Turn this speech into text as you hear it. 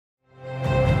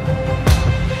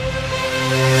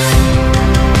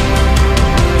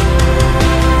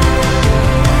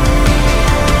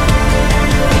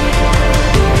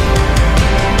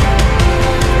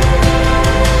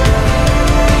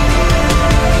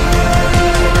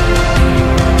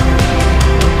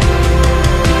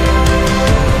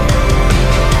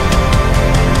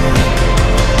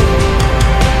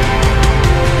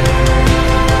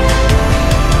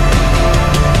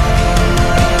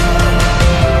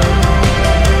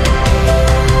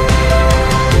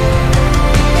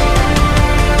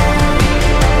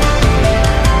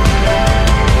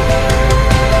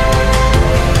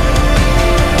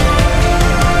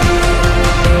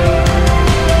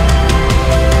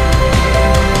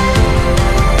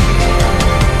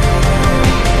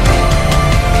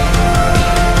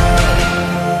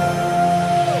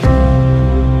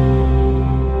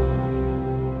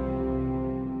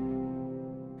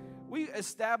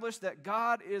established that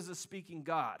God is a speaking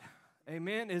God.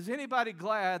 Amen. Is anybody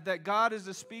glad that God is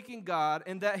a speaking God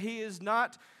and that He is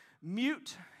not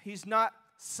mute, He's not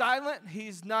silent,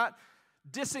 He's not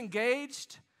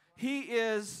disengaged? He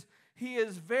is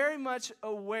very much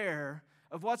aware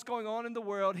of what's going on in the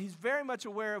world. He's very much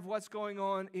aware of what's going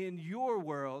on in your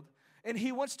world. And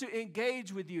He wants to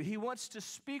engage with you. He wants to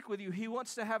speak with you. He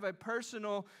wants to have a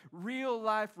personal,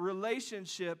 real-life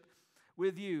relationship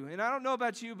with you. And I don't know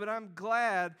about you, but I'm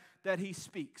glad that He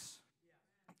speaks.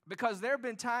 Because there have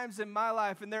been times in my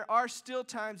life, and there are still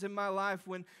times in my life,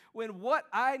 when what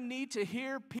I need to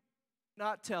hear, people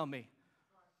not tell me.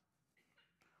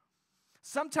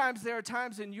 Sometimes there are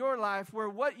times in your life where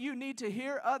what you need to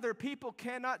hear, other people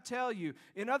cannot tell you.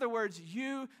 In other words,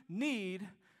 you need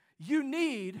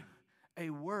a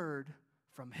word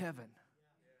from heaven.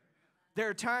 There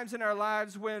are times in our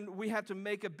lives when we have to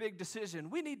make a big decision.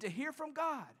 We need to hear from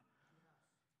God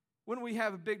when we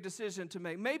have a big decision to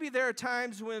make. Maybe there are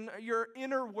times when your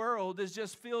inner world is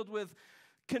just filled with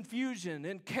confusion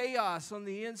and chaos on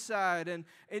the inside, and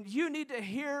you need to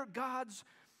hear God's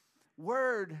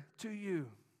word to you.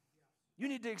 You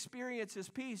need to experience His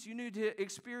peace. You need to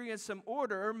experience some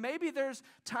order. Or maybe there's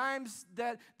times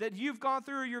that you've gone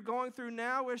through or you're going through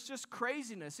now where it's just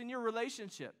craziness in your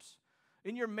relationships,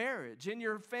 in your marriage, in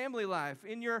your family life,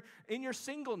 in your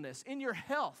singleness, in your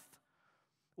health.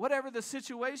 Whatever the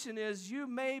situation is, you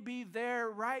may be there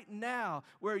right now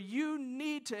where you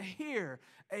need to hear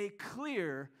a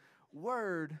clear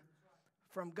word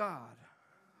from God.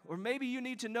 Or maybe you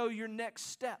need to know your next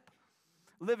step,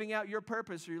 living out your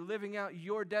purpose or living out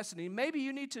your destiny. Maybe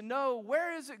you need to know,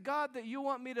 where is it, God, that you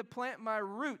want me to plant my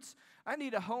roots? I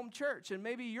need a home church, and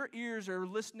maybe your ears are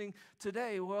listening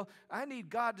today. Well, I need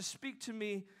God to speak to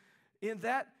me in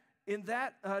that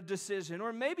decision.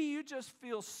 Or maybe you just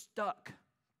feel stuck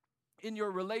in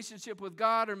your relationship with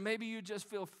God, or maybe you just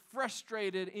feel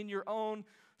frustrated in your own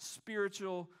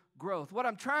spiritual growth. What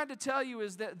I'm trying to tell you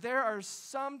is that there are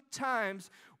sometimes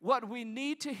what we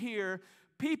need to hear,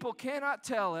 people cannot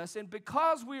tell us, and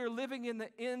because we are living in the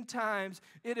end times,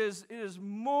 it is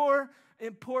more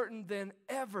important than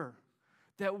ever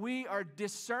that we are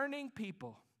discerning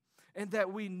people and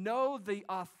that we know the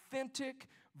authentic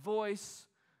voice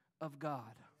of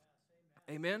God.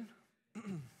 Amen?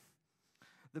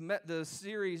 The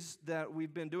series that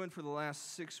we've been doing for the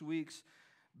last 6 weeks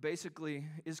basically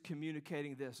is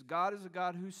communicating this. God is a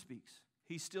God who speaks.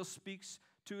 He still speaks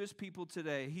to His people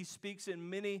today. He speaks in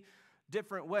many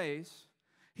different ways.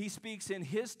 He speaks in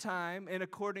His time and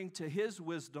according to His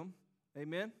wisdom.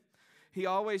 Amen? He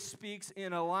always speaks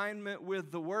in alignment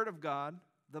with the Word of God,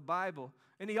 the Bible.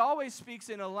 And He always speaks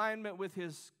in alignment with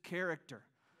His character.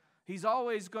 He's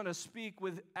always going to speak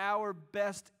with our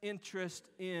best interest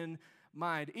in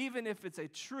mind, even if it's a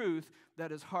truth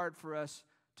that is hard for us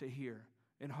to hear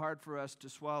and hard for us to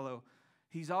swallow.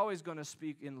 He's always going to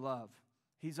speak in love.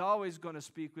 He's always going to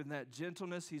speak with that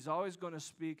gentleness. He's always going to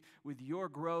speak with your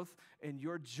growth and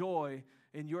your joy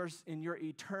and your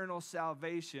eternal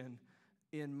salvation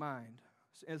in mind.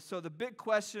 And so the big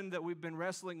question that we've been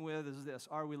wrestling with is this: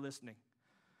 are we listening?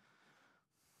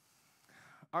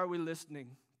 Are we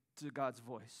listening to God's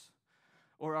voice?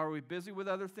 Or are we busy with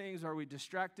other things? Are we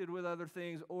distracted with other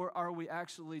things? Or are we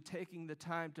actually taking the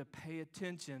time to pay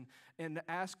attention and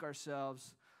ask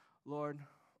ourselves, Lord,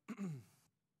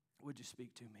 would you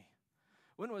speak to me?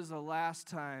 When was the last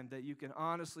time that you can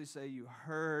honestly say you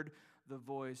heard the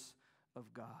voice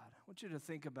of God? I want you to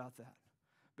think about that,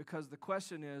 because the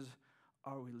question is,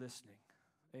 are we listening?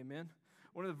 Amen?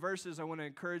 One of the verses I want to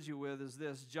encourage you with is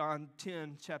this, John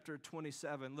 10, chapter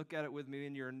 27. Look at it with me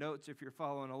in your notes if you're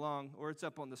following along, or it's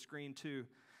up on the screen too.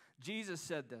 Jesus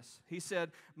said this. He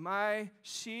said, my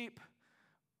sheep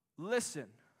listen.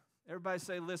 Everybody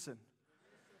say listen.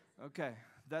 Okay,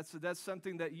 that's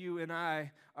something that you and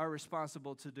I are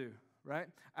responsible to do, right?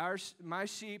 My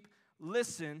sheep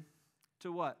listen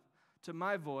to what? To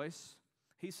my voice.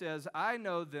 He says, I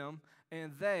know them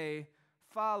and they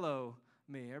follow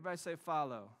me. Everybody say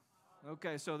follow.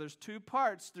 Okay, so there's two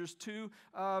parts. There's two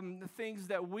things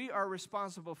that we are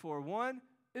responsible for. One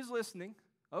is listening.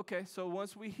 Okay, so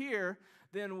once we hear,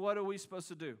 then what are we supposed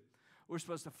to do? We're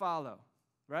supposed to follow,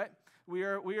 right? We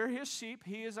are His sheep.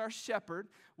 He is our shepherd.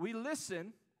 We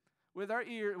listen with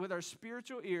our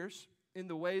spiritual ears in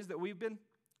the ways that we've been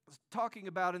talking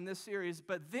about in this series.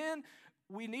 But then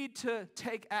we need to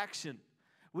take action.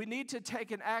 We need to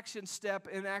take an action step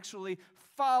and actually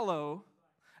follow.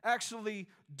 Actually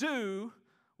do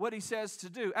what He says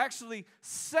to do. Actually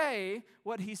say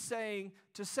what He's saying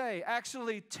to say.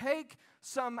 Actually take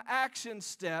some action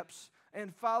steps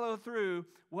and follow through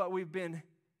what we've been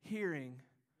hearing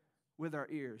with our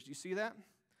ears. Do you see that?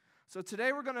 So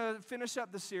today we're going to finish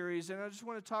up the series, and I just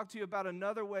want to talk to you about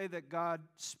another way that God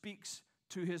speaks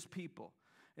to his people,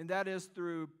 and that is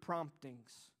through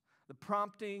promptings, the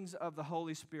promptings of the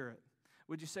Holy Spirit.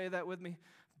 Would you say that with me?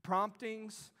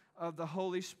 Promptings of the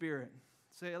Holy Spirit.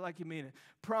 Say it like you mean it.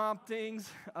 Promptings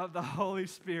of the Holy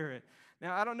Spirit.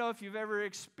 Now, I don't know if you've ever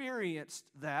experienced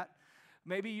that.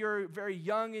 Maybe you're very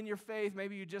young in your faith.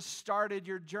 Maybe you just started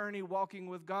your journey walking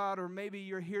with God, or maybe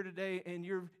you're here today and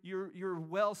you're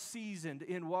well seasoned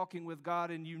in walking with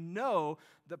God, and you know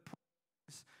the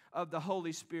promise of the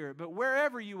Holy Spirit. But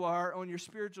wherever you are on your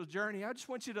spiritual journey, I just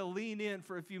want you to lean in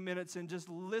for a few minutes and just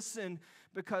listen,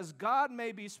 because God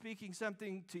may be speaking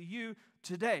something to you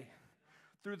today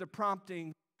through the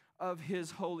prompting of his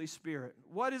Holy Spirit.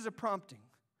 What is a prompting?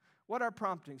 What are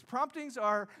promptings? Promptings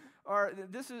are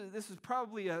this is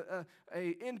probably a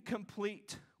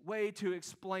incomplete way to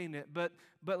explain it, but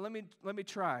let me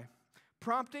try.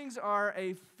 Promptings are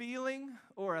a feeling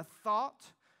or a thought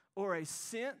or a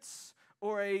sense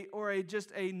or a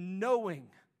just a knowing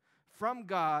from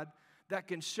God that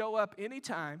can show up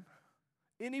anytime,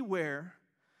 anywhere,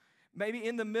 maybe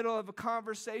in the middle of a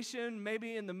conversation,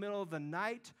 maybe in the middle of the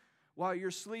night while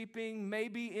you're sleeping,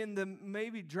 maybe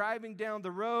driving down the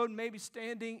road, maybe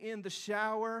standing in the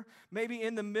shower, maybe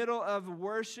in the middle of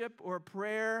worship or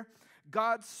prayer.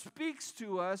 God speaks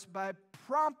to us by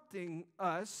prompting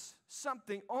us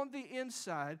something on the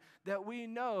inside that we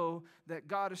know that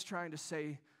God is trying to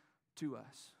say to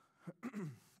us.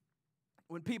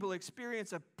 When people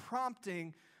experience a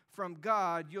prompting from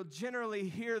God, you'll generally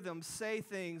hear them say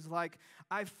things like,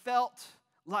 I felt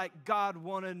like God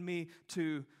wanted me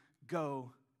to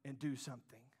go and do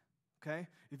something, okay?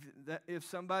 If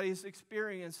somebody's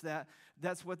experienced that,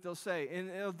 that's what they'll say.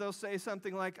 And they'll say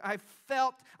something like,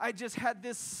 I just had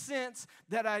this sense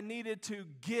that I needed to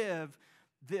give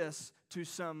this to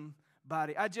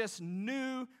somebody. I just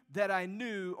knew that I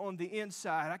knew on the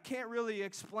inside. I can't really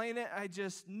explain it. I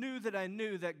just knew that I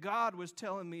knew that God was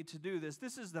telling me to do this.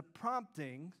 This is the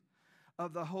prompting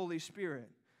of the Holy Spirit.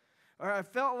 Or I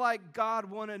felt like God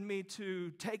wanted me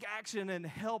to take action and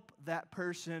help that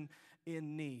person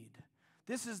in need.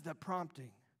 This is the prompting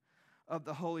of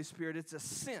the Holy Spirit. It's a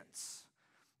sense.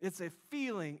 It's a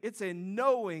feeling. It's a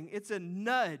knowing. It's a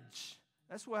nudge.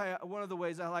 That's why one of the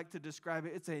ways I like to describe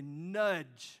it, it's a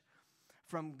nudge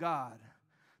from God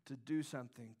to do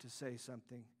something, to say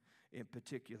something in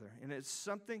particular. And it's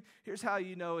something, here's how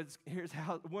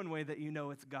one way that you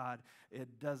know it's God.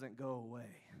 It doesn't go away.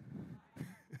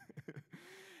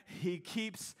 He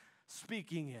keeps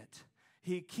speaking it.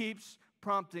 He keeps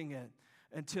prompting it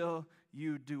until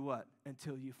you do what?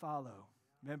 Until you follow.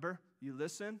 Remember? You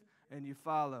listen and you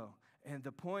follow. And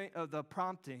the point of the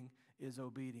prompting is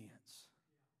obedience.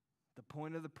 The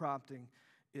point of the prompting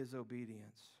is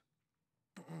obedience.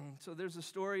 So there's a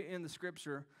story in the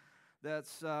scripture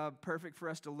that's perfect for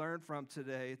us to learn from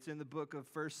today. It's in the book of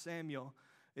 1 Samuel.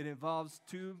 It involves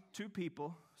two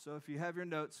people. So if you have your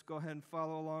notes, go ahead and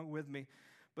follow along with me.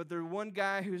 But there's one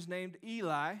guy who's named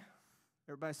Eli.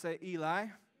 Everybody say Eli.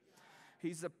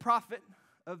 He's the prophet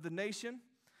of the nation.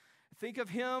 Think of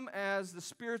him as the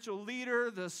spiritual leader,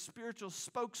 the spiritual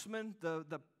spokesman,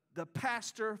 the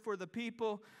pastor for the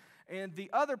people. And the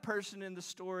other person in the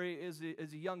story is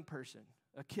a young person,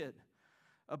 a kid,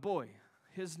 a boy.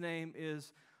 His name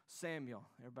is Samuel.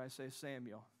 Everybody say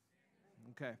Samuel.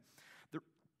 Okay.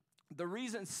 The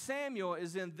reason Samuel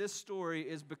is in this story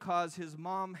is because his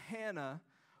mom, Hannah,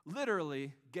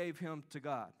 literally gave him to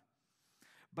God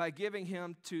by giving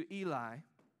him to Eli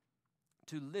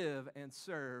to live and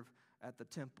serve at the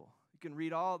temple. You can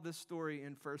read all this story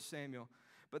in 1 Samuel.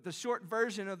 But the short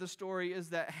version of the story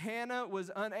is that Hannah was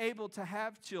unable to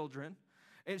have children,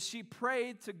 and she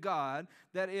prayed to God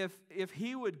that if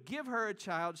he would give her a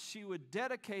child, she would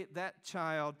dedicate that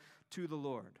child to the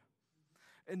Lord.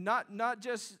 And not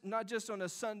just on a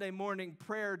Sunday morning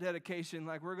prayer dedication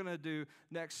like we're going to do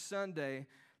next Sunday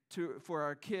for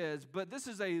our kids, but this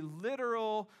is a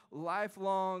literal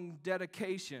lifelong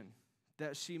dedication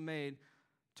that she made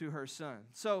to her son.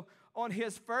 So on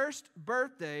his first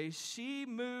birthday, she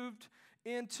moved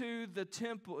into the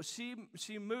temple.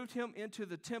 She moved him into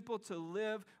the temple to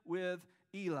live with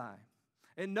Eli.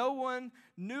 And no one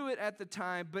knew it at the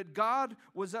time, but God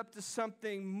was up to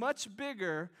something much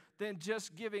bigger than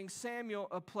just giving Samuel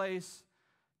a place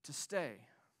to stay.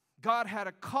 God had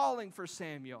a calling for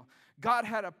Samuel. God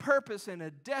had a purpose and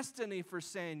a destiny for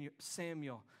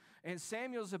Samuel. And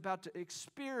Samuel's about to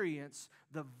experience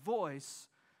the voice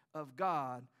of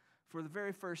God for the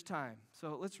very first time.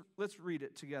 So let's read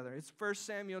it together. It's 1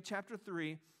 Samuel chapter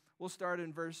 3. We'll start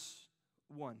in verse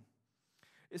 1.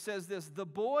 It says this, the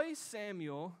boy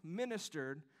Samuel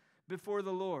ministered before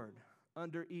the Lord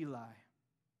under Eli.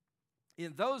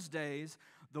 In those days,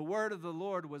 the word of the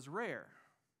Lord was rare.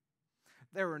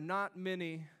 There were not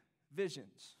many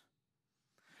visions.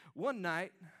 One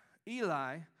night,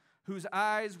 Eli, whose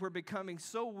eyes were becoming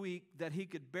so weak that he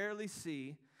could barely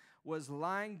see, was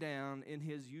lying down in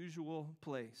his usual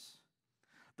place.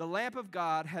 The lamp of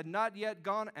God had not yet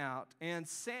gone out, and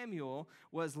Samuel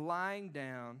was lying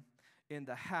down in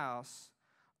the house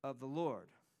of the Lord,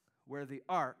 where the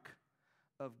ark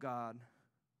of God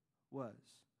was.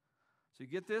 So you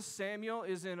get this? Samuel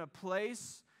is in a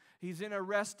place, he's in a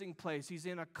resting place, he's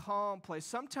in a calm place.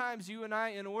 Sometimes you and I,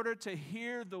 in order to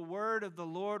hear the word of the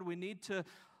Lord, we need to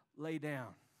lay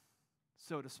down,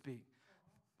 so to speak.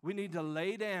 We need to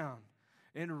lay down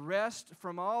and rest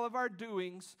from all of our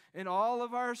doings and all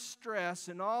of our stress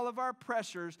and all of our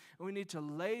pressures. And we need to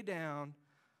lay down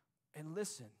and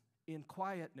listen in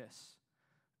quietness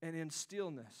and in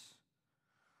stillness.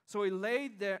 So he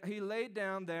laid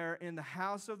down there in the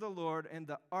house of the Lord, and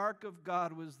the ark of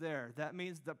God was there. That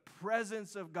means the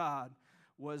presence of God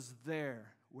was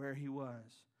there where he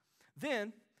was.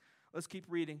 Then, let's keep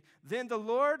reading. Then the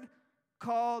Lord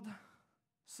called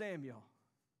Samuel.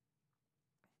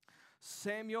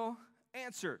 Samuel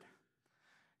answered,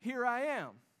 "Here I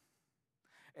am."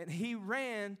 And he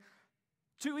ran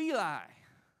to Eli.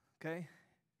 Okay?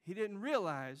 He didn't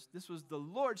realize this was the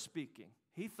Lord speaking.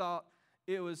 He thought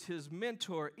it was his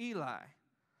mentor, Eli.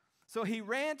 So he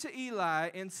ran to Eli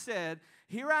and said,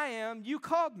 "Here I am, you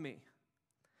called me."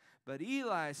 But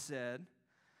Eli said,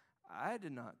 "I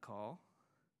did not call.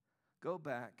 Go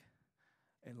back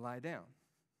and lie down."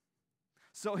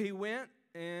 So he went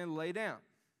and lay down.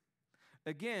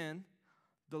 Again,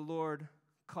 the Lord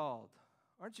called.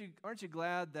 Aren't you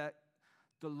glad that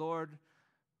the Lord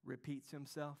repeats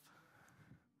himself?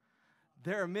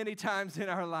 There are many times in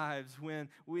our lives when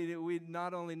we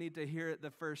not only need to hear it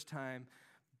the first time,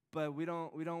 but we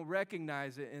don't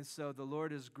recognize it. And so the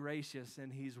Lord is gracious,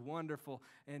 and he's wonderful,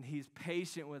 and he's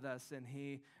patient with us, and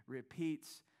he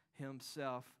repeats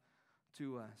himself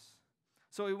to us.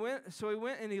 So he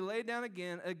went and he lay down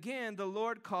again. Again, the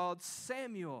Lord called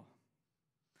Samuel.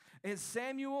 And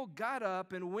Samuel got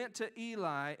up and went to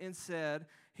Eli and said,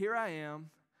 "Here I am,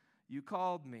 you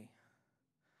called me."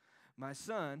 "My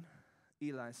son,"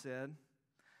 Eli said,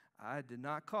 "I did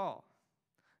not call.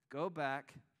 Go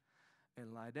back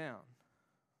and lie down."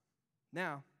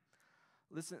 Now,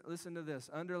 listen to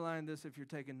this. Underline this if you're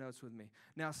taking notes with me.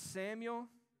 Now, Samuel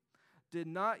did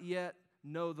not yet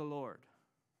know the Lord.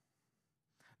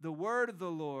 The word of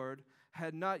the Lord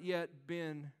had not yet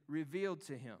been revealed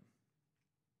to him.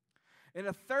 And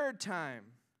a third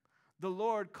time, the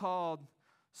Lord called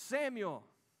Samuel.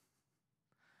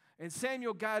 And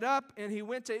Samuel got up and he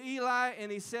went to Eli and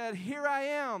he said, "Here I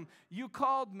am, you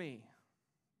called me."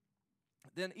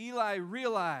 Then Eli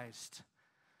realized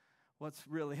what's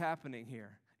really happening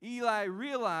here. Eli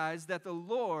realized that the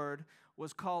Lord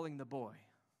was calling the boy.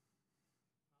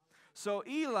 So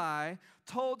Eli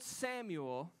told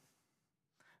Samuel,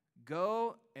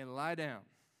 "Go and lie down.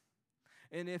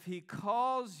 And if he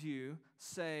calls you,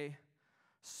 say,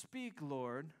 'Speak,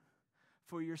 Lord,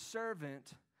 for your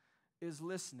servant is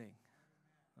listening.'"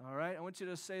 All right? I want you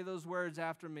to say those words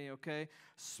after me, okay?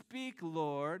 "Speak,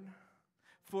 Lord,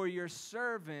 for your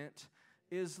servant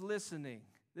is listening."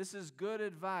 This is good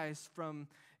advice from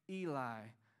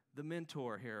Eli, the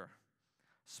mentor here.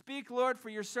 "Speak, Lord, for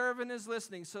your servant is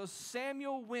listening." So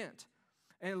Samuel went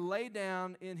and lay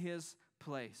down in his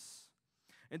place.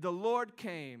 And the Lord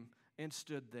came and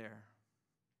stood there,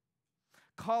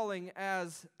 calling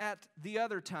as at the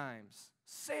other times,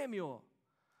 "Samuel,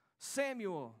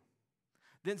 Samuel."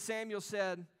 Then Samuel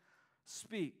said,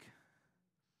 "Speak,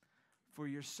 for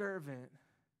your servant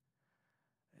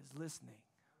is listening."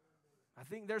 I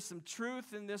think there's some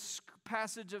truth in this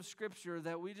passage of Scripture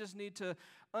that we just need to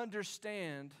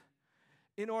understand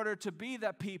in order to be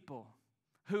that people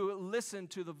who listen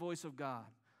to the voice of God.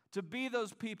 To be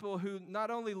those people who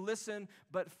not only listen,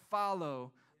 but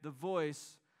follow the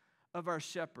voice of our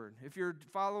shepherd. If you're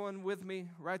following with me,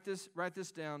 write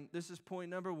this down. This is point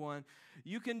number 1.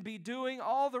 You can be doing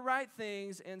all the right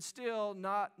things and still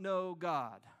not know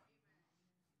God.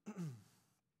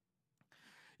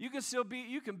 You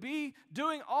can be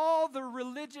doing all the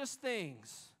religious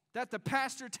things that the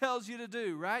pastor tells you to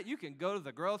do, right? You can go to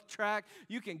the growth track,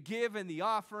 you can give in the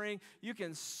offering, you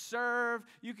can serve,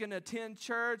 you can attend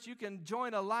church, you can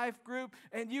join a life group,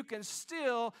 and you can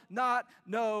still not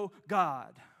know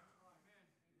God.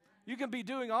 You can be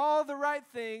doing all the right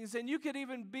things, and you could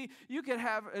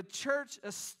have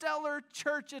a stellar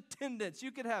church attendance.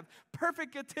 You could have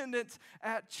perfect attendance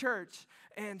at church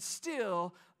and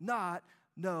still not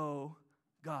know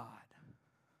God.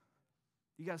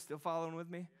 You guys still following with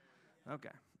me? Okay.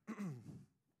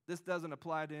 This doesn't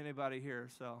apply to anybody here,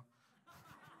 so.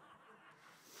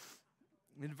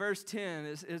 In verse 10,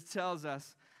 it tells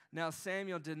us, now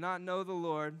Samuel did not know the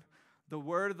Lord. The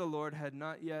word of the Lord had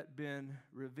not yet been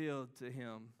revealed to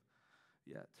him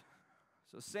yet.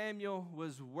 So Samuel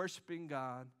was worshiping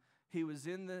God. He was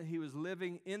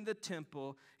living in the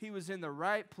temple. He was in the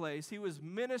right place. He was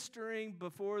ministering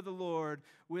before the Lord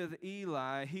with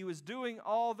Eli. He was doing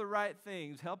all the right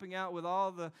things, helping out with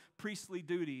all the priestly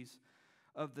duties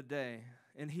of the day.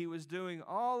 And he was doing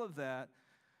all of that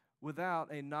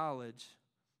without a knowledge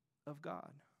of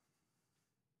God.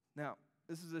 Now,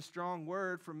 this is a strong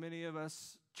word for many of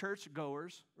us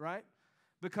churchgoers, right?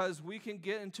 Because we can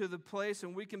get into the place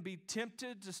and we can be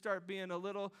tempted to start being a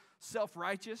little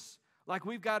self-righteous, like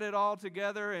we've got it all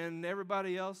together and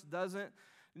everybody else doesn't.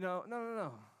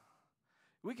 No.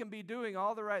 We can be doing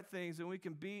all the right things and we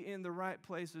can be in the right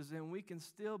places and we can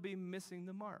still be missing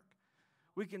the mark.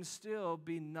 We can still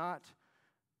be not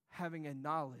having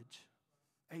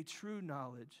a true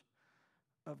knowledge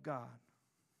of God.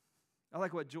 I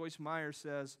like what Joyce Meyer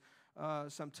says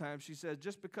sometimes. She says,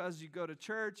 just because you go to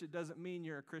church, it doesn't mean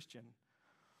you're a Christian.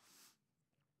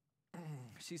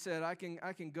 She said, I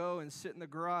can go and sit in the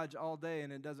garage all day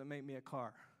and it doesn't make me a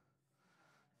car.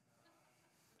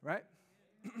 Right?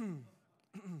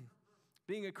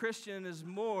 Being a Christian is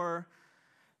more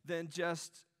than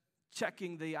just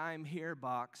checking the I'm here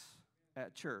box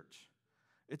at church.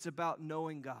 It's about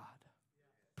knowing God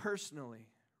personally,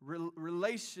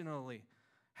 relationally,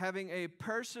 having a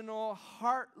personal,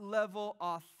 heart-level,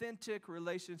 authentic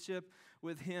relationship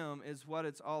with Him is what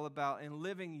it's all about, and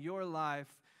living your life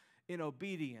in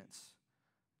obedience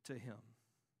to Him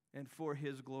and for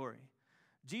His glory.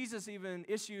 Jesus even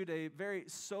issued a very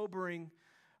sobering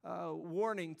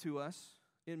warning to us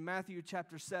in Matthew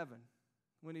chapter 7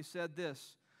 when He said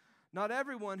this, "Not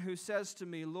everyone who says to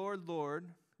me, 'Lord,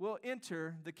 Lord,' will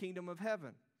enter the kingdom of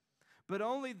heaven, but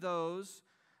only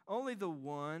the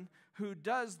one who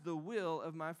does the will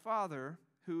of my Father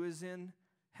who is in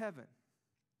heaven.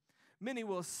 Many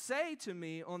will say to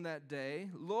me on that day,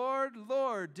 'Lord,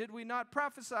 Lord, did we not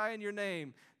prophesy in your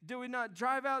name? Did we not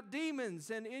drive out demons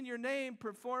and in your name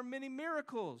perform many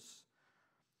miracles?'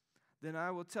 Then I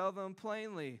will tell them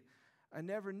plainly, 'I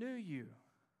never knew you.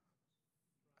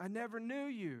 I never knew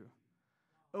you.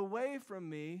 Away from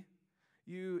me,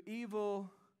 you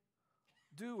evil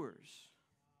doers.'"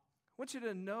 I want you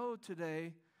to know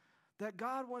today that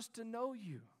God wants to know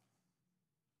you.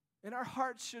 And our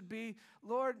hearts should be,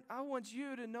 "Lord, I want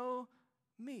you to know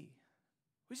me."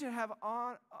 We should have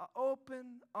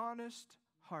open, honest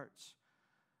hearts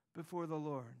before the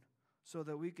Lord so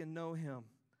that we can know Him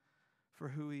for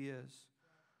who He is.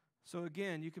 So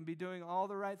again, you can be doing all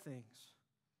the right things.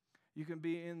 You can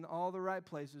be in all the right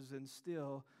places and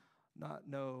still not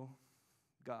know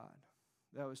God.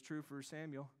 That was true for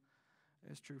Samuel.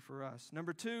 It's true for us.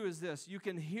 Number 2 is this. You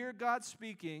can hear God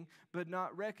speaking, but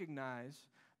not recognize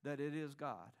that it is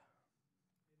God.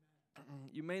 Amen.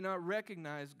 You may not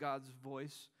recognize God's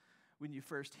voice when you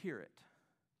first hear it.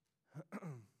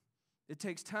 It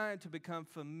takes time to become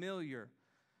familiar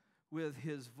with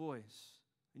His voice.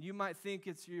 And you might think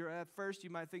at first you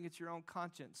might think it's your own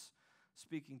conscience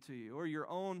speaking to you, or your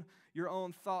own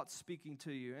thoughts speaking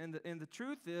to you. And the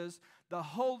truth is, the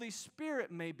Holy Spirit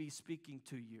may be speaking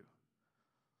to you.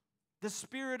 The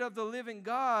Spirit of the living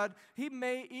God, He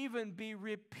may even be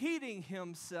repeating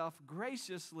Himself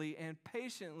graciously and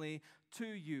patiently to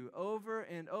you over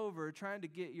and over, trying to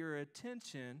get your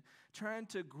attention, trying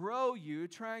to grow you,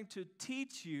 trying to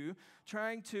teach you,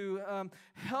 trying to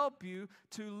help you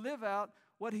to live out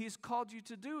what He's called you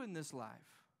to do in this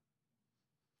life.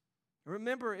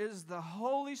 Remember, it is the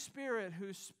Holy Spirit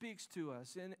who speaks to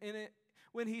us. And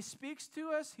when He speaks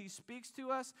to us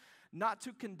not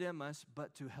to condemn us,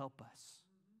 but to help us.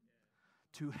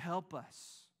 To help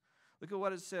us. Look at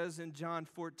what it says in John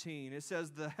 14. It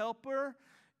says, "The Helper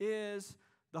is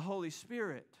the Holy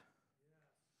Spirit.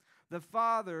 The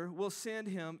Father will send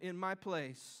Him in my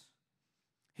place.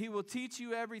 He will teach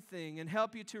you everything and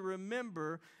help you to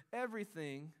remember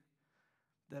everything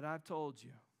that I've told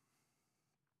you."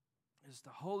 It's the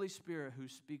Holy Spirit who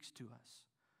speaks to us.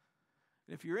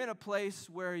 If you're in a place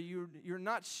where you're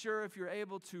not sure if you're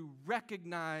able to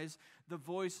recognize the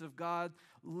voice of God,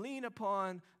 lean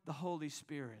upon the Holy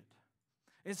Spirit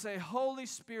and say, "Holy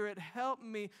Spirit, help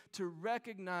me to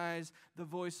recognize the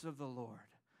voice of the Lord.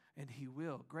 And He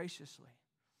will graciously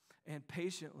and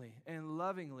patiently and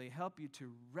lovingly help you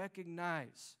to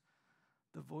recognize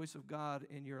the voice of God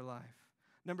in your life.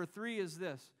 Number 3 is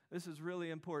this. This is really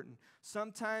important.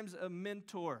 Sometimes a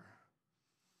mentor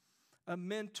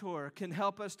can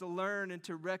help us to learn and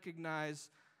to recognize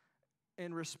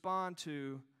and respond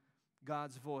to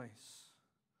God's voice.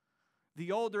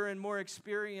 The older and more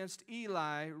experienced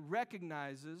Eli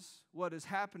recognizes what is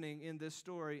happening in this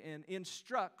story and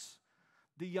instructs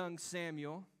the young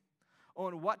Samuel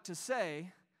on what to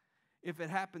say if it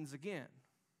happens again.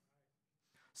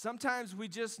 Sometimes we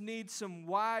just need some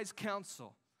wise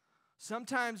counsel.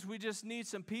 Sometimes we just need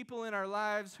some people in our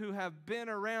lives who have been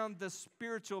around the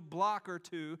spiritual block or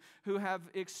two, who have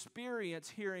experience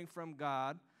hearing from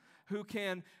God, who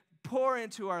can pour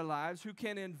into our lives, who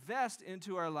can invest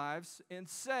into our lives and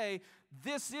say,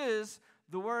 this is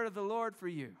the word of the Lord for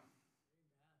you.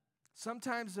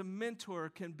 Sometimes a mentor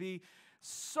can be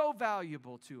so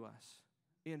valuable to us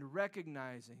in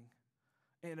recognizing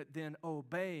and then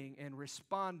obeying and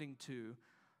responding to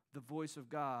the voice of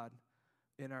God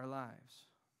in our lives.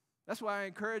 That's why I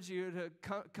encourage you to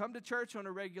come to church on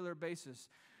a regular basis.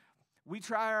 We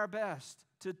try our best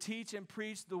to teach and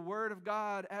preach the Word of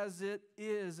God as it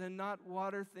is and not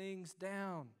water things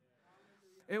down.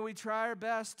 And we try our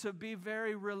best to be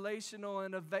very relational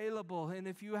and available. And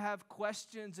if you have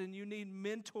questions and you need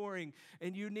mentoring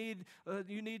and you need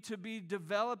to be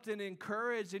developed and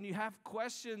encouraged and you have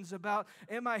questions about,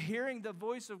 am I hearing the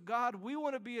voice of God? We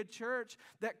want to be a church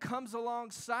that comes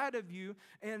alongside of you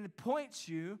and points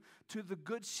you to the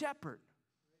Good Shepherd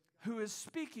who is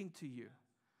speaking to you.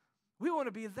 We want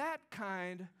to be that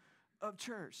kind of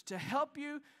church to help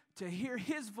you to hear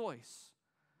His voice.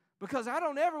 Because I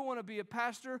don't ever want to be a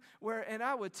pastor and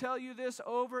I would tell you this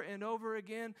over and over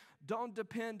again, don't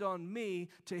depend on me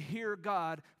to hear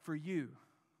God for you.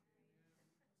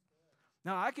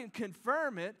 Now, I can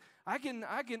confirm it, I can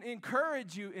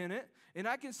encourage you in it, and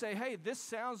I can say, hey, this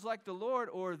sounds like the Lord,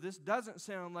 or this doesn't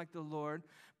sound like the Lord,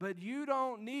 but you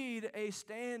don't need a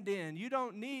stand-in. You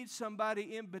don't need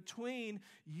somebody in between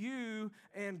you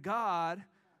and God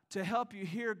to help you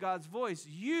hear God's voice.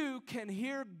 You can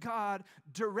hear God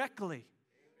directly,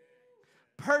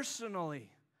 personally,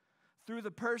 through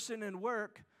the person and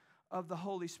work of the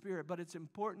Holy Spirit. But it's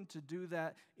important to do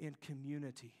that in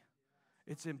community.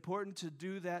 It's important to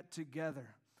do that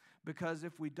together. Because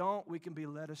if we don't, we can be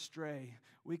led astray.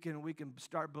 We can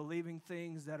start believing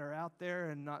things that are out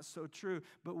there and not so true.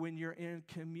 But when you're in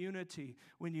community,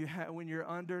 when you're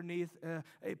underneath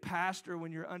a pastor,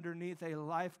 when you're underneath a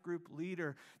life group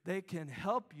leader, they can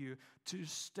help you to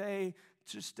stay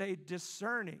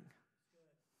discerning.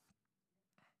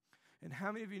 And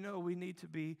how many of you know we need to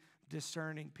be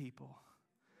discerning people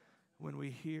when we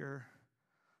hear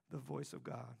the voice of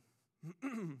God?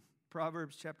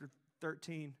 Proverbs chapter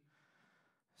 13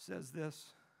 says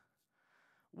this: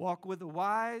 walk with the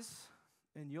wise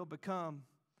and you'll become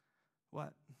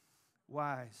what?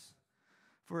 Wise.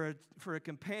 For a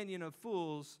companion of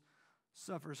fools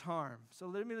suffers harm. So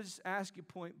let me just ask you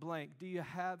point blank, do you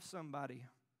have somebody?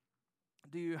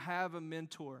 Do you have a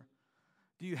mentor?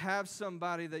 Do you have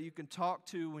somebody that you can talk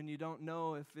to when you don't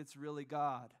know if it's really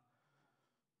God?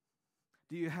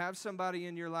 Do you have somebody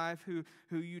in your life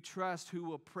who you trust, who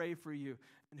will pray for you,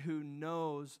 and who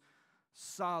knows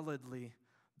solidly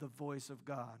the voice of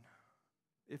God?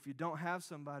 If you don't have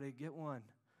somebody, get one.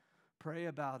 Pray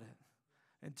about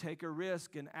it and take a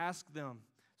risk and ask them.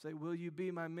 Say, will you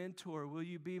be my mentor? Will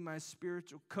you be my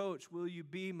spiritual coach? Will you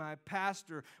be my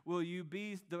pastor? Will you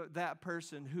be that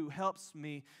person who helps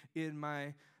me in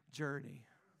my journey?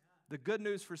 The good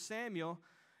news for Samuel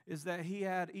is that he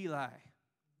had Eli.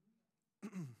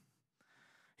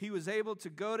 He was able to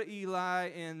go to Eli,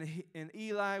 and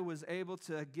Eli was able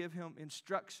to give him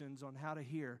instructions on how to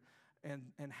hear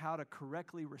and how to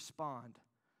correctly respond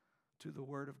to the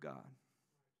Word of God.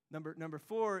 Number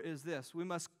 4 is this: we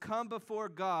must come before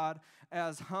God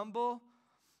as humble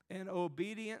and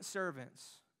obedient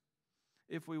servants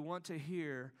if we want to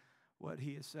hear what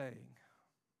He is saying.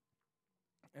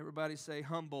 Everybody say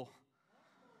humble.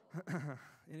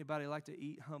 Anybody like to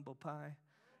eat humble pie?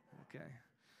 Okay.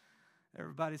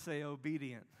 Everybody say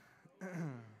obedient.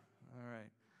 All right.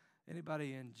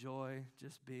 Anybody enjoy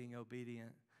just being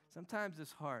obedient? Sometimes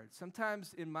it's hard.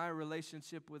 Sometimes in my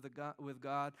relationship with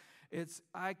God, it's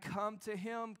I come to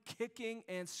Him kicking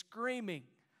and screaming.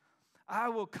 I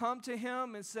will come to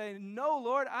Him and say, "No,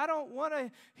 Lord, I don't want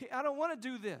to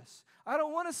do this. I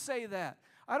don't want to say that.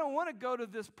 I don't want to go to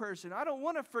this person. I don't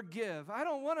want to forgive. I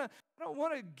don't want I don't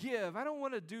want to give. I don't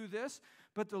want to do this.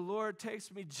 But the Lord takes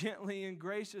me gently and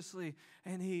graciously,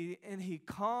 and he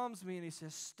calms me, and he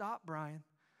says, stop, Brian.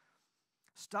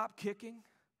 Stop kicking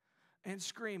and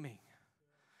screaming.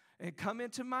 And come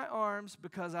into my arms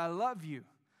because I love you.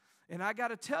 And I got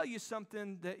to tell you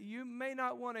something that you may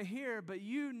not want to hear, but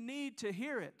you need to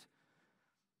hear it.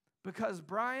 Because,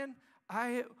 Brian,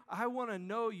 I want to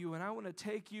know you, and I want to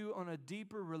take you on a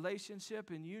deeper relationship,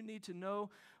 and you need to know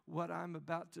what I'm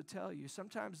about to tell you.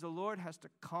 Sometimes the Lord has to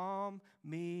calm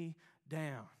me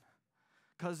down.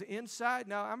 Because inside,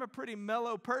 now I'm a pretty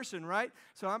mellow person, right?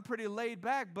 So I'm pretty laid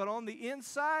back, but on the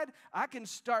inside, I can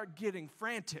start getting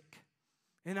frantic.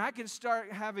 And I can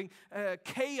start having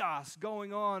chaos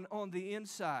going on the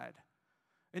inside.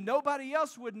 And nobody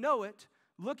else would know it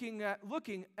looking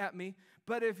at me.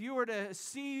 But if you were to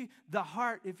see the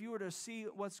heart, if you were to see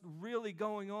what's really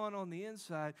going on the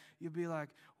inside, you'd be like,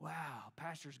 wow,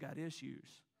 pastor's got issues.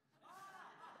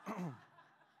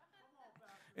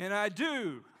 And I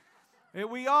do.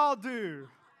 And we all do.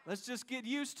 Let's just get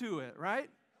used to it, right?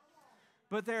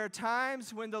 But there are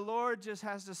times when the Lord just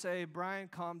has to say, Brian,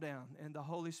 calm down. And the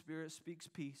Holy Spirit speaks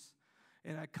peace.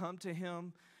 And I come to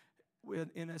him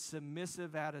in a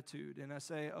submissive attitude. And I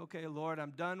say, okay, Lord,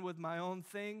 I'm done with my own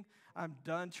thing. I'm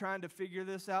done trying to figure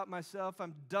this out myself.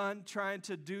 I'm done trying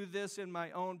to do this in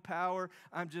my own power.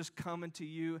 I'm just coming to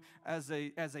you as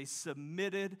a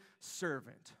submitted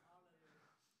servant.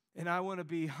 And I want to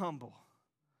be humble.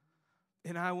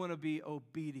 And I want to be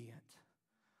obedient.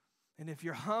 And if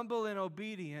you're humble and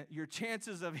obedient, your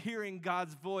chances of hearing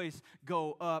God's voice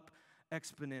go up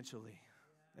exponentially.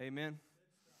 Amen.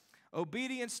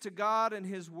 Obedience to God and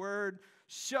His Word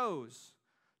shows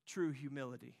true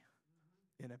humility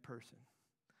in a person.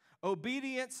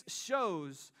 Obedience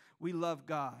shows we love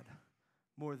God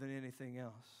more than anything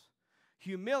else.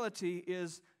 Humility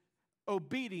is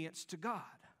obedience to God.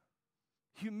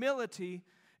 Humility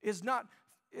is not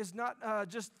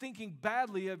just thinking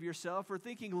badly of yourself or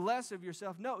thinking less of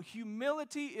yourself. No,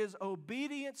 humility is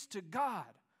obedience to God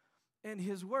and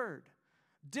His Word.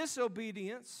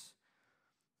 Disobedience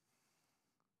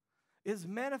is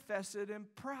manifested in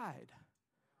pride,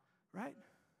 right?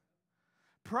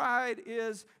 Pride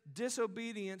is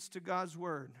disobedience to God's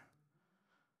Word.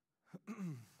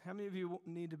 How many of you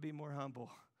need to be more humble?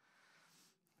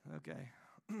 Okay.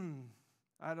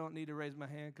 I don't need to raise my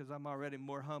hand because I'm already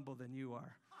more humble than you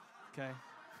are. Okay?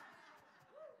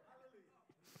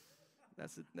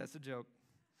 That's a joke.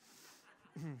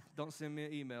 Don't send me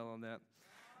an email on that.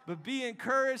 But be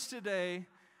encouraged today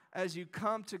as you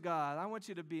come to God. I want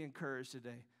you to be encouraged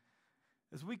today.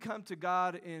 As we come to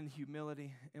God in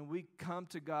humility and we come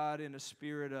to God in a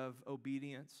spirit of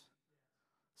obedience,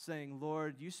 saying,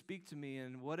 Lord, you speak to me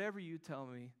and whatever you tell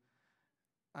me,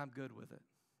 I'm good with it.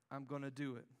 I'm going to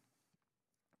do it.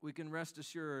 We can rest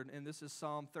assured, and this is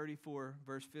Psalm 34,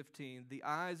 verse 15, the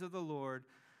eyes of the Lord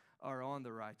are on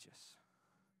the righteous,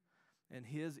 and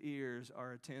His ears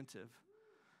are attentive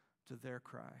to their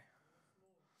cry.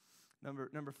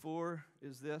 Number 4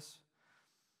 is this.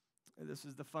 This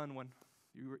is the fun one.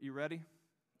 You ready?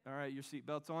 All right, your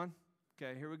seatbelt's on?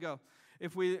 Okay, here we go.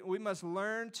 We must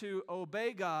learn to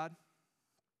obey God,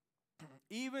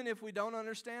 even if we don't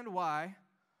understand why,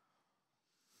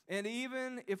 and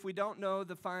even if we don't know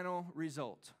the final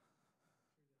result.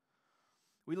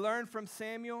 We learn from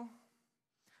Samuel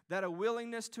that a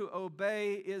willingness to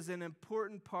obey is an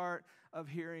important part of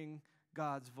hearing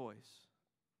God's voice.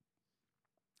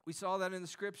 We saw that in the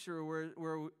scripture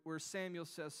where Samuel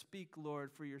says, speak,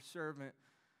 Lord, for your servant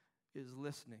is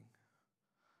listening.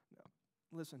 Now,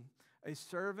 listen, a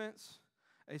servant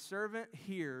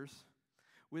hears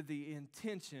with the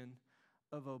intention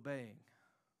of obeying.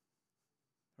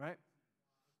 Right?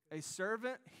 A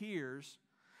servant hears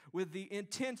with the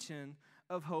intention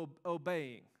of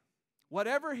obeying.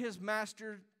 Whatever his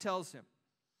master tells him.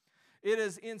 It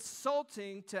is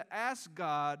insulting to ask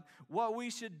God what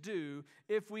we should do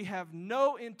if we have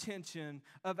no intention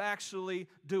of actually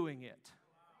doing it.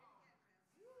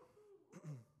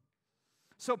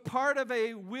 So part of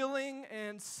a willing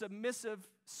and submissive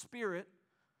spirit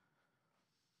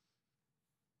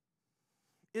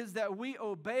is that we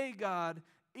obey God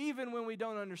even when we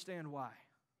don't understand why.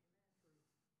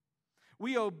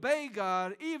 We obey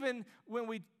God even when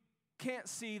we can't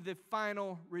see the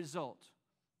final result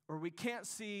or we can't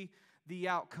see the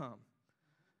outcome.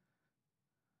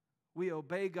 We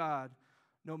obey God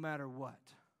no matter what.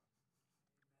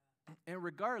 And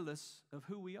regardless of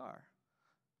who we are,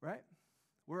 right?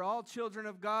 We're all children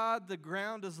of God. The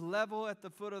ground is level at the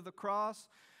foot of the cross.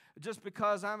 Just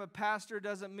because I'm a pastor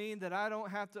doesn't mean that I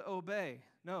don't have to obey.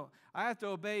 No, I have to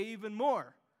obey even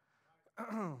more,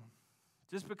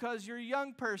 Just because you're a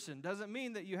young person doesn't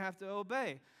mean that you have to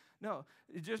obey. No,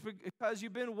 just because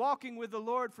you've been walking with the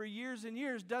Lord for years and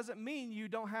years doesn't mean you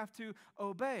don't have to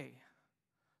obey.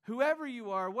 Whoever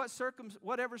you are,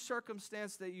 whatever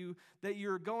circumstance that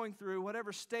you're going through,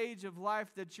 whatever stage of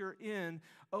life that you're in,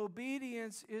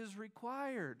 obedience is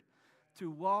required to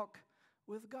walk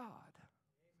with God.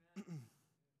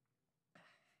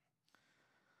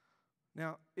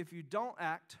 Now, if you don't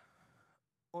act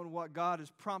on what God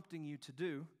is prompting you to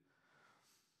do,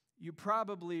 you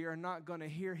probably are not going to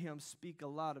hear Him speak a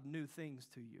lot of new things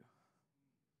to you.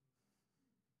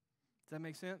 Does that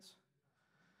make sense?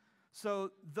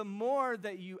 So the more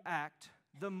that you act,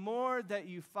 the more that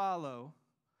you follow,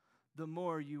 the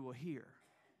more you will hear.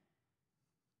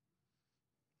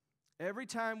 Every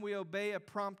time we obey a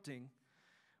prompting,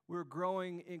 we're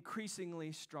growing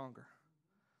increasingly stronger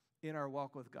in our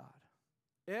walk with God.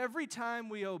 Every time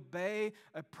we obey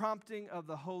a prompting of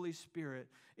the Holy Spirit,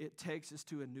 it takes us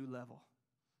to a new level.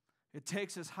 It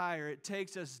takes us higher. It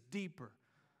takes us deeper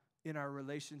in our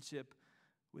relationship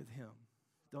with Him.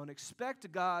 Don't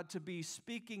expect God to be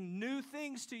speaking new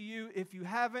things to you if you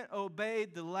haven't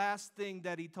obeyed the last thing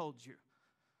that He told you.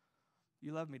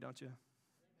 You love me, don't you?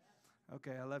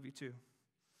 Okay, I love you too.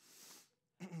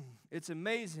 It's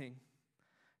amazing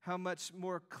how much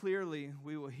more clearly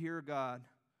we will hear God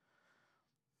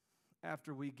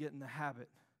after we get in the habit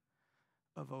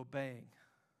of obeying.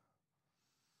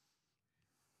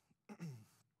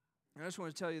 I just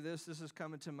want to tell you this is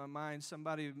coming to my mind.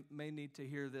 Somebody may need to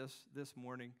hear this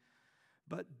morning.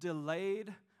 But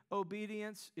delayed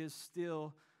obedience is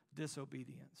still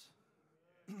disobedience.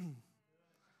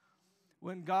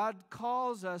 When God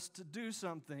calls us to do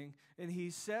something and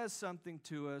He says something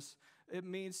to us, it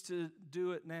means to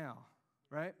do it now,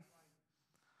 right?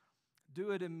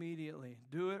 Do it immediately.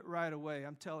 Do it right away.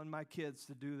 I'm telling my kids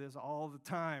to do this all the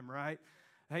time, right?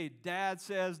 Hey, Dad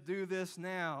says do this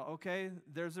now, okay?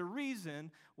 There's a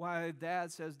reason why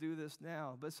Dad says do this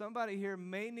now. But somebody here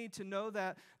may need to know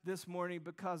that this morning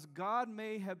because God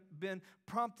may have been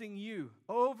prompting you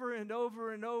over and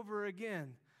over and over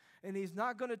again. And He's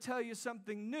not going to tell you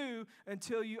something new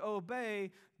until you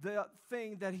obey the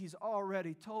thing that He's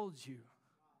already told you.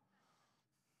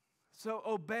 So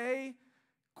obey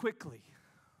quickly.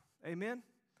 Amen?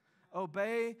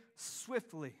 Obey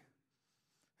swiftly.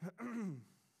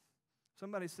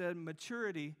 Somebody said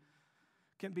maturity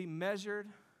can be measured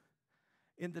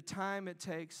in the time it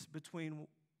takes between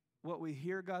what we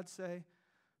hear God say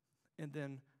and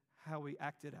then how we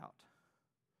act it out.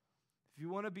 If you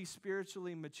want to be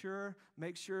spiritually mature,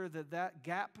 make sure that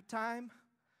gap time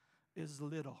is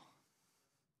little.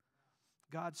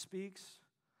 God speaks.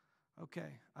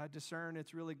 Okay, I discern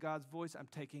it's really God's voice. I'm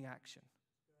taking action.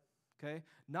 Okay?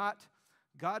 Not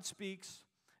God speaks,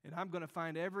 and I'm going to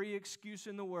find every excuse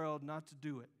in the world not to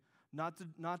do it, not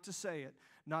to say it,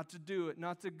 not to do it,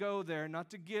 not to go there, not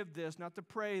to give this, not to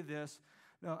pray this.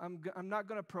 No, I'm not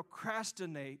going to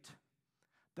procrastinate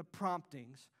the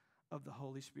promptings of the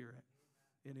Holy Spirit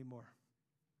anymore.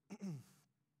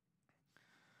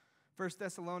 1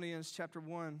 Thessalonians chapter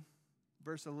 1,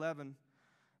 verse 11,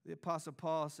 the Apostle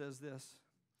Paul says this,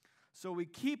 "So we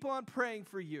keep on praying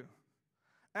for you,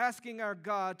 asking our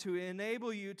God to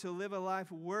enable you to live a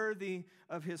life worthy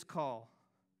of His call.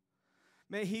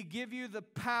 May He give you the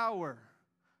power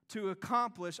to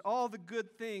accomplish all the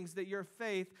good things that your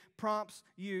faith prompts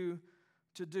you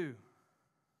to do."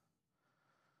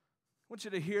 I want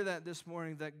you to hear that this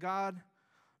morning, that God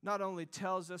not only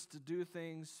tells us to do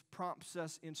things, prompts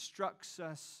us, instructs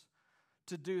us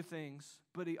to do things,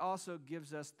 but He also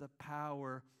gives us the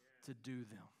power to do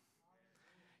them.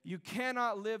 You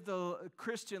cannot live the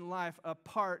Christian life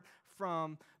apart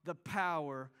from the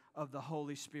power of the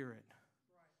Holy Spirit.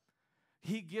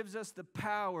 He gives us the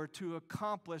power to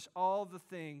accomplish all the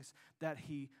things that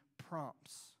He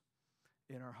prompts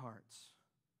in our hearts.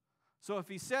 So if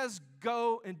He says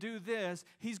go and do this,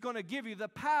 He's going to give you the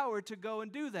power to go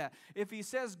and do that. If He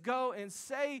says go and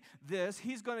say this,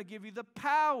 He's going to give you the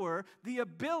power, the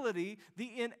ability,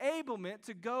 the enablement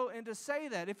to go and to say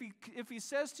that. If He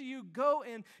says to you go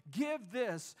and give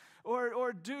this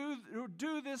or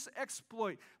do this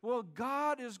exploit, well,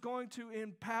 God is going to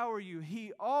empower you.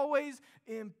 He always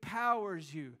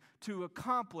empowers you to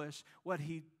accomplish what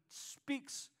He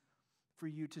speaks for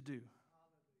you to do.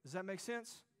 Does that make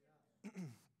sense?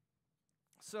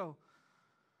 So,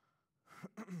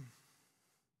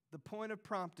 the point of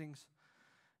promptings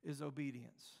is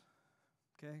obedience.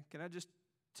 Okay? Can I just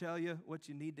tell you what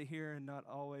you need to hear and not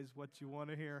always what you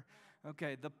want to hear?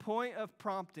 Okay, the point of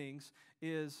promptings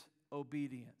is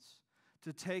obedience.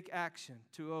 to take action,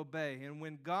 to obey. And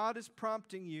when God is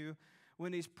prompting you,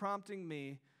 when He's prompting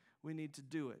me, we need to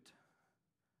do it.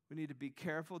 We need to be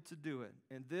careful to do it.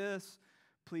 And this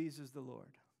pleases the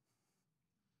Lord.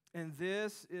 And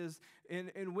this is,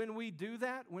 and when we do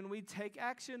that, when we take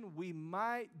action, we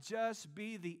might just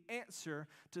be the answer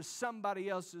to somebody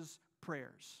else's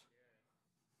prayers.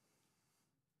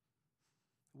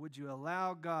 Would you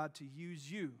allow God to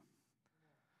use you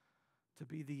to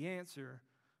be the answer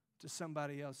to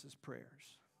somebody else's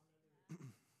prayers?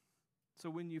 So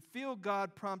when you feel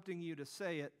God prompting you to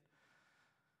say it,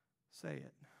 say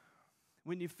it.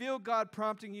 When you feel God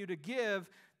prompting you to give,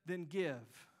 then give.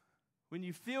 When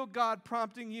you feel God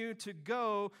prompting you to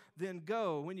go, then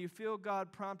go. When you feel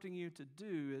God prompting you to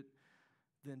do it,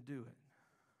 then do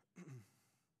it.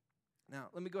 Now,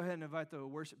 let me go ahead and invite the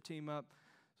worship team up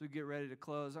as we get ready to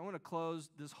close. I want to close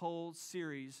this whole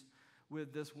series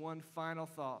with this one final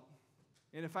thought.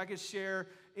 And if I could share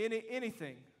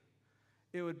anything,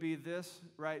 it would be this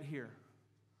right here.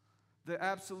 The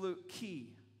absolute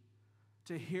key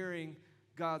to hearing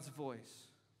God's voice.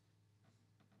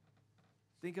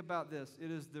 Think about this. It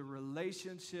is the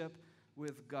relationship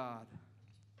with God,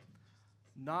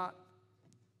 not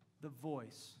the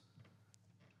voice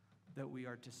that we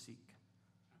are to seek.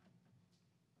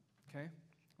 Okay? I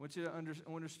want you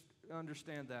to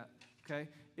understand that. Okay?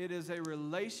 It is a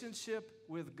relationship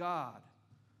with God,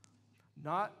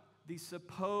 not the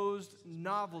supposed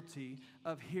novelty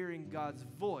of hearing God's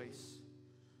voice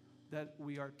that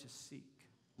we are to seek.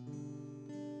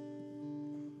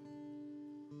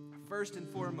 First and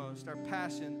foremost, our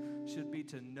passion should be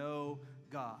to know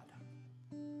God.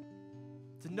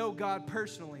 To know God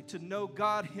personally, to know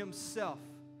God Himself.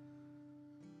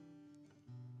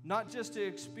 Not just to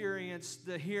experience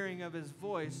the hearing of His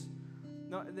voice.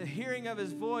 No, the hearing of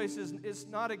His voice is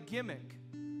not a gimmick.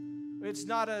 It's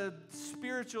not a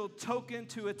spiritual token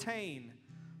to attain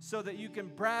so that you can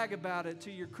brag about it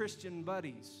to your Christian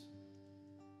buddies.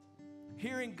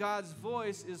 Hearing God's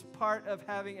voice is part of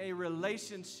having a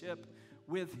relationship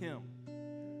with Him.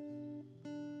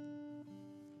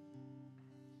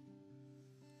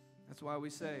 That's why we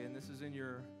say, and this is in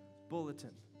your bulletin,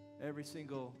 every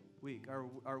single week.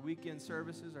 Our weekend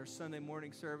services, our Sunday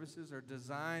morning services are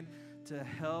designed to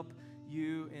help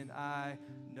you and I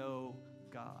know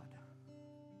God.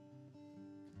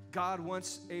 God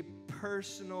wants a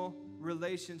personal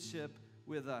relationship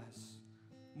with us.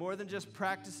 More than just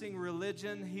practicing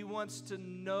religion, He wants to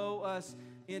know us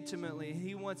intimately.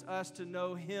 He wants us to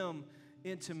know Him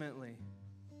intimately.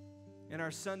 And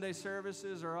our Sunday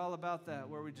services are all about that,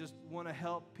 where we just want to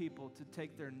help people to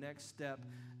take their next step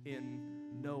in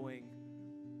knowing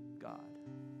God.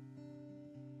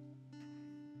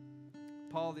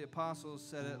 Paul the Apostle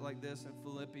said it like this in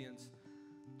Philippians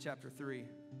chapter 3.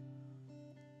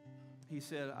 He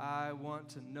said, I want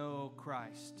to know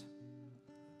Christ.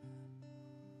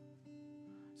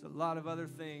 There's a lot of other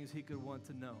things he could want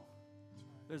to know.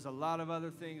 There's a lot of other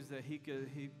things that he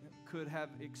could have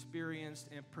experienced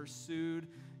and pursued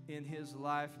in his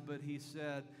life, but he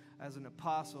said, as an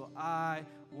apostle, I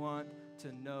want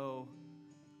to know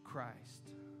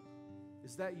Christ.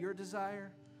 Is that your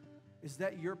desire? Is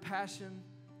that your passion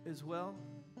as well?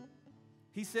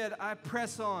 He said, I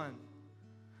press on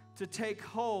to take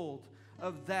hold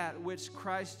of that which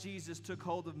Christ Jesus took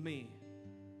hold of me,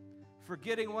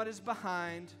 forgetting what is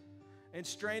behind and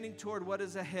straining toward what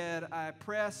is ahead. I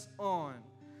press on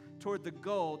toward the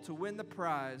goal to win the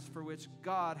prize for which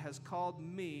God has called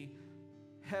me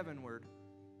heavenward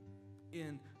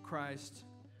in Christ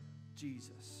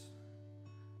Jesus.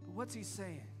 But what's he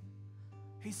saying?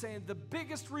 He's saying the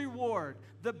biggest reward,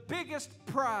 the biggest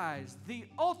prize, the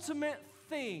ultimate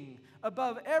thing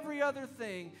above every other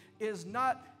thing is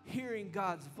not hearing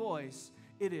God's voice.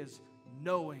 It is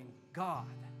knowing God.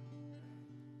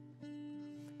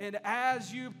 And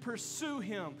as you pursue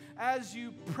Him, as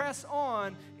you press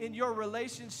on in your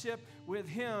relationship with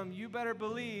Him, you better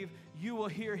believe you will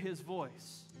hear His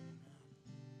voice.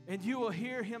 And you will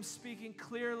hear Him speaking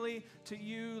clearly to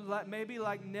you, maybe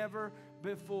like never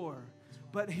before.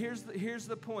 But here's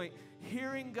the point.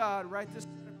 Hearing God, write this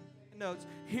in notes.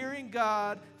 Hearing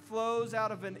God flows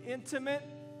out of an intimate,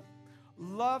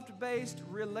 love-based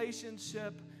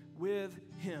relationship with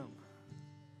Him.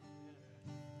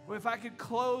 Well, if I could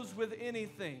close with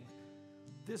anything,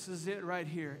 this is it right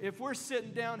here. If we're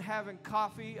sitting down having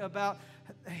coffee about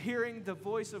hearing the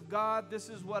voice of God, this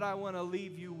is what I want to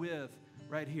leave you with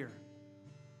right here.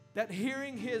 That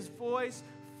hearing His voice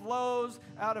flows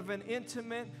out of an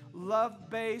intimate,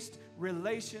 love-based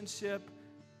relationship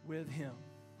with Him.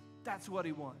 That's what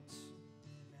He wants.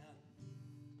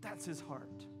 That's His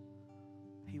heart.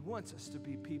 He wants us to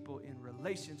be people in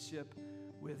relationship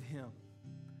with Him.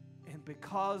 And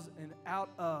because and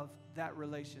out of that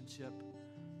relationship,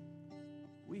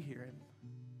 we hear Him.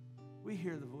 We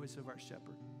hear the voice of our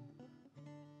shepherd.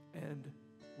 And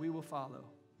we will follow.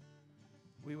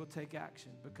 We will take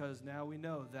action because now we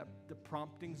know that the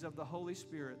promptings of the Holy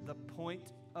Spirit, the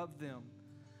point of them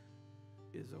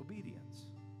is obedience.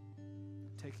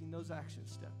 Taking those action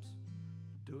steps.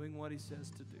 Doing what He says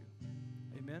to do.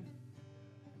 Amen?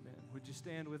 Amen. Would you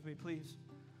stand with me, please?